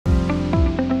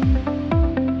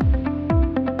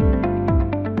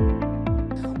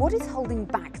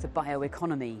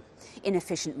bioeconomy.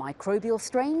 Inefficient microbial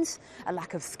strains, a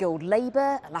lack of skilled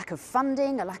labour, a lack of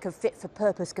funding, a lack of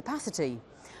fit-for-purpose capacity.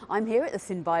 I'm here at the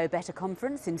SynBioBeta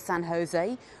conference in San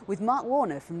Jose with Mark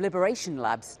Warner from Liberation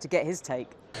Labs to get his take.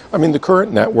 I mean, the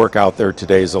current network out there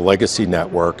today is a legacy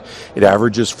network. It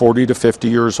averages 40 to 50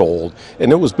 years old, and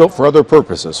it was built for other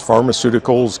purposes,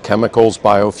 pharmaceuticals, chemicals,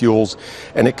 biofuels,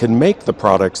 and it can make the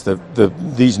products that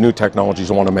these new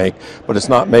technologies want to make, but it's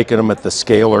not making them at the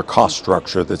scale or cost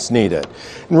structure that's needed.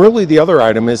 And really the other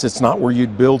item is it's not where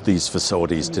you'd build these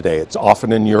facilities today. It's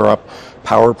often in Europe.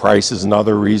 Power prices and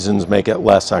other reasons make it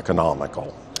less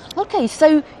economical. Okay,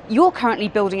 so you're currently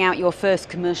building out your first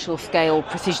commercial scale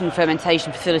precision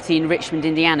fermentation facility in Richmond,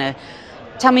 Indiana.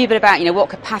 Tell me a bit about, what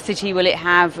capacity will it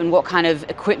have and what kind of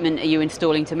equipment are you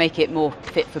installing to make it more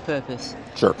fit for purpose?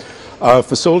 Sure.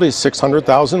 Facility is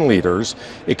 600,000 liters.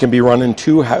 It can be run in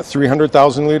two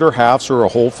 300,000 liter halves or a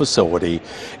whole facility.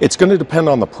 It's going to depend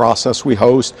on the process we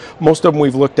host. Most of them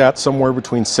we've looked at somewhere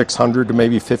between 600 to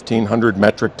maybe 1,500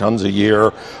 metric tons a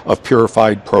year of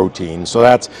purified protein. So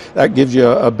that gives you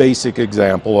a basic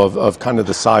example of kind of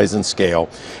the size and scale.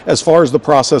 As far as the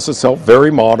process itself, very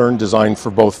modern, designed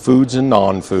for both foods and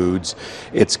non-foods.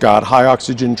 It's got high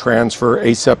oxygen transfer,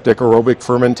 aseptic aerobic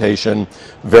fermentation,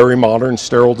 very modern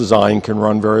sterile design, can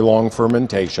run very long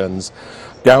fermentations.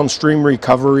 Downstream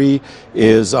recovery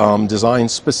is designed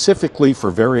specifically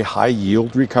for very high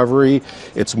yield recovery.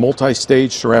 It's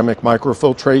multi-stage ceramic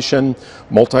microfiltration,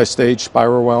 multi-stage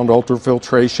spiral wound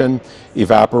ultrafiltration,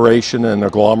 evaporation and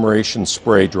agglomeration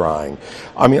spray drying.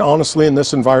 I mean, honestly, in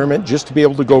this environment, just to be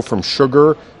able to go from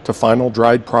sugar to final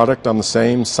dried product on the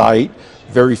same site,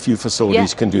 very few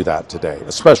facilities can do that today,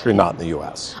 especially not in the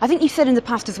US. I think you've said in the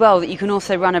past as well that you can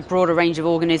also run a broader range of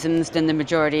organisms than the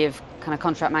majority of kind of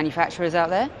contract manufacturers out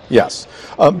there? Yes.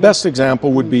 Best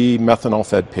example would be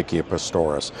methanol-fed Pichia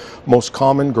pastoris. Most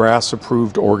common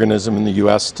grass-approved organism in the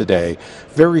US today.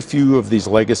 Very few of these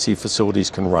legacy facilities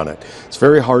can run it. It's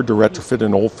very hard to retrofit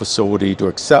an old facility to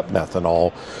accept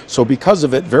methanol. So because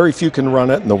of it, very few can run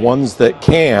it, and the ones that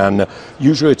can,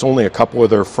 usually it's only a couple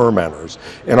of their fermenters.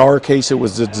 In our case, it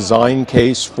was a design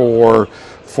case for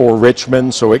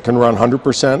Richmond, so it can run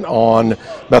 100% on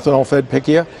methanol-fed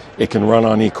Pichia. It can run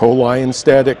on E. coli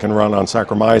instead. It can run on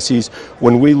Saccharomyces.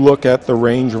 When we look at the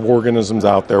range of organisms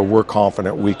out there, we're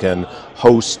confident we can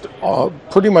host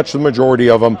pretty much the majority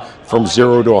of them from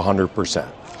 0 to 100%.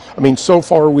 I mean, so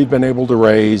far we've been able to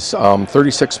raise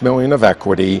 $36 million of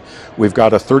equity. We've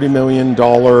got a $30 million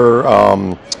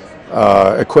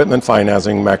equipment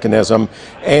financing mechanism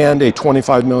and a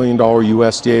 $25 million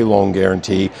USDA loan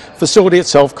guarantee. Facility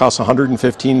itself costs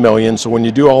 $115 million, so when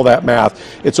you do all that math,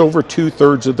 it's over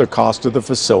 2/3 of the cost of the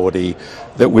facility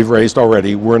that we've raised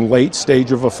already. We're in late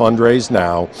stage of a fundraise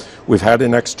now. We've had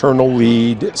an external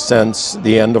lead since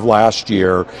the end of last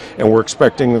year, and we're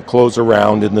expecting to close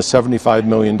around in the $75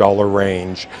 million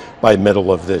range by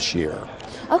middle of this year.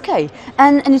 Okay,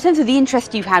 and in terms of the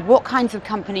interest you've had, what kinds of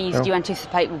companies do you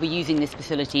anticipate will be using this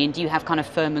facility, and do you have kind of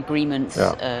firm agreements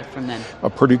from them? A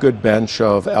pretty good bench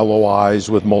of LOIs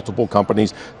with multiple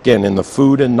companies, again, in the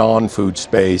food and non-food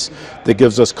space, that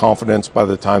gives us confidence by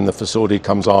the time the facility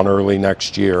comes on early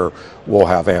next year, we'll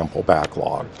have ample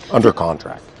backlog under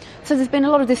contract. So there's been a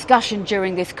lot of discussion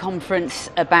during this conference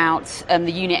about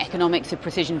the unit economics of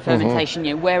precision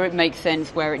fermentation, where it makes sense,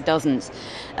 where it doesn't.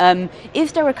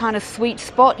 Is there a kind of sweet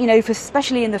spot,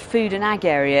 especially in the food and ag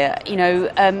area,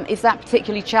 is that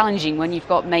particularly challenging when you've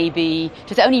got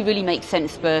does it only really make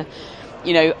sense for,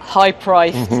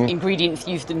 high-priced ingredients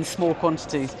used in small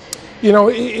quantities?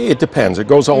 It depends. It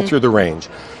goes all through the range.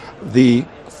 The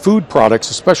food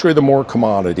products, especially the more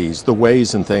commodities, the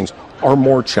wheys and things, are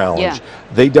more challenged.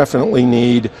 They definitely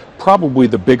need probably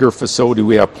the bigger facility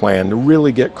we have planned to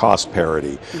really get cost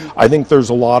parity. I think there's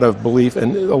a lot of belief,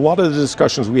 and a lot of the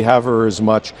discussions we have are as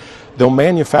much, they'll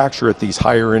manufacture at these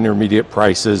higher intermediate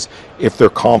prices if they're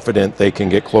confident they can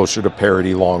get closer to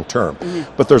parity long term.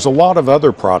 But there's a lot of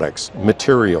other products,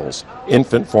 materials,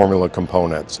 infant formula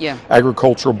components,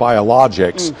 agricultural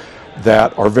biologics,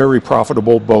 that are very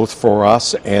profitable both for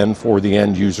us and for the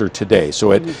end user today.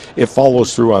 So it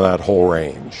follows through on that whole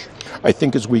range. I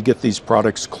think as we get these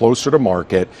products closer to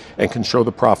market and can show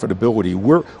the profitability,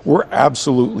 we're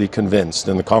absolutely convinced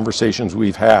in the conversations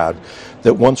we've had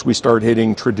that once we start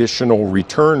hitting traditional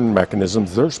return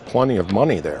mechanisms, there's plenty of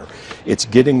money there. It's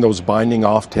getting those binding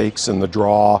offtakes and the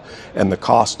draw and the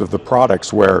cost of the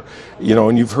products where,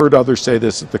 and you've heard others say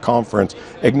this at the conference,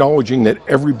 acknowledging that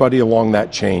everybody along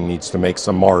that chain needs to make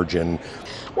some margin.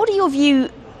 What are your view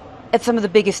at some of the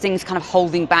biggest things kind of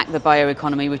holding back the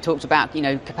bioeconomy? We've talked about,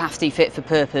 capacity, fit for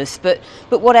purpose, but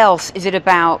what else? Is it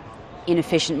about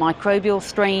inefficient microbial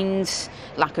strains,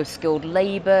 lack of skilled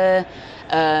labour,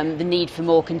 the need for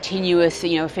more continuous,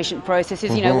 efficient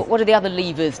processes? What are the other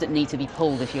levers that need to be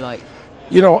pulled, if you like?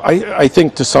 I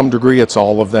think to some degree it's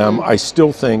all of them. I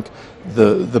still think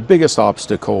the biggest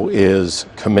obstacle is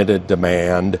committed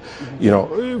demand.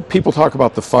 People talk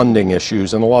about the funding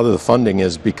issues, and a lot of the funding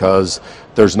is because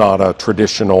there's not a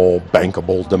traditional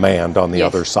bankable demand on the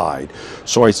other side.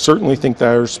 So I certainly think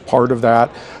there's part of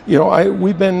that.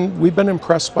 We've been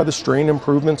impressed by the strain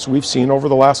improvements we've seen over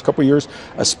the last couple of years,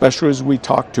 especially as we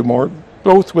talk to more,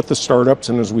 both with the startups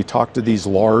and as we talk to these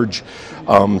large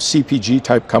CPG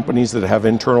type companies that have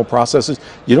internal processes.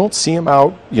 You don't see them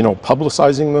out,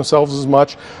 publicizing themselves as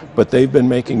much, but they've been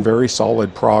making very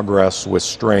solid progress with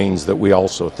strains that we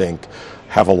also think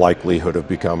have a likelihood of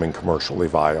becoming commercially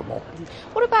viable.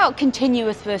 What about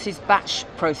continuous versus batch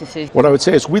processes? What I would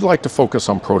say is we'd like to focus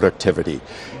on productivity.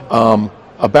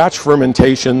 A batch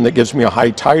fermentation that gives me a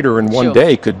high titer in one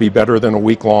day could be better than a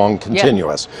week-long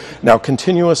continuous. Now,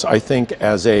 continuous, I think,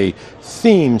 as a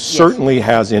theme, certainly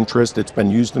has interest. It's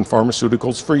been used in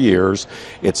pharmaceuticals for years.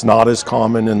 It's not as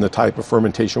common in the type of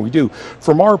fermentation we do.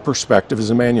 From our perspective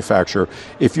as a manufacturer,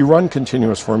 if you run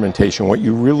continuous fermentation, what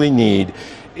you really need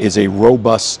is a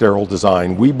robust sterile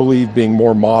design. We believe being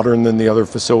more modern than the other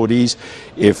facilities,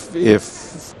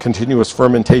 if continuous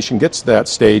fermentation gets to that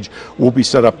stage, we'll be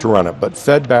set up to run it. But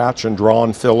fed batch and draw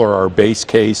and fill are our base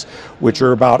case, which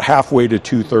are about halfway to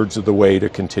 2/3 of the way to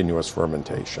continuous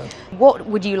fermentation. What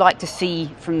would you like to see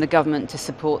from the government to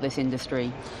support this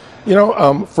industry?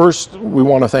 First, we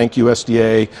want to thank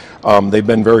USDA. They've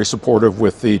been very supportive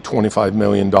with the $25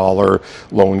 million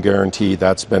loan guarantee.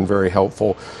 That's been very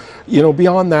helpful.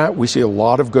 Beyond that, we see a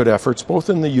lot of good efforts, both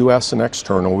in the U.S. and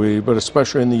externally, but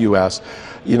especially in the U.S.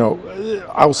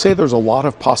 I'll say there's a lot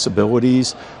of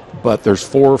possibilities, but there's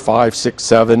 4, 5, 6,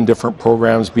 7 different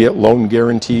programs, be it loan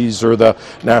guarantees or the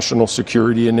National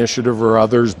Security Initiative or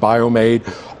others, BioMade.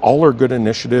 All are good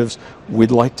initiatives.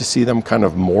 We'd like to see them kind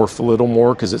of morph a little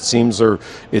more, because it seems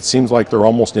like they're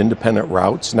almost independent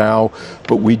routes now,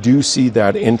 but we do see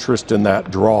that interest and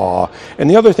that draw. And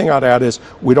the other thing I'd add is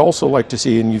we'd also like to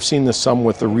see, and you've seen this some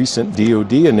with the recent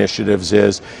DoD initiatives,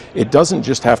 is it doesn't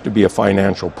just have to be a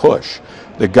financial push.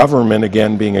 The government,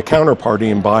 again, being a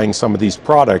counterparty and buying some of these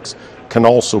products, can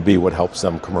also be what helps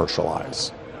them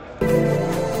commercialize.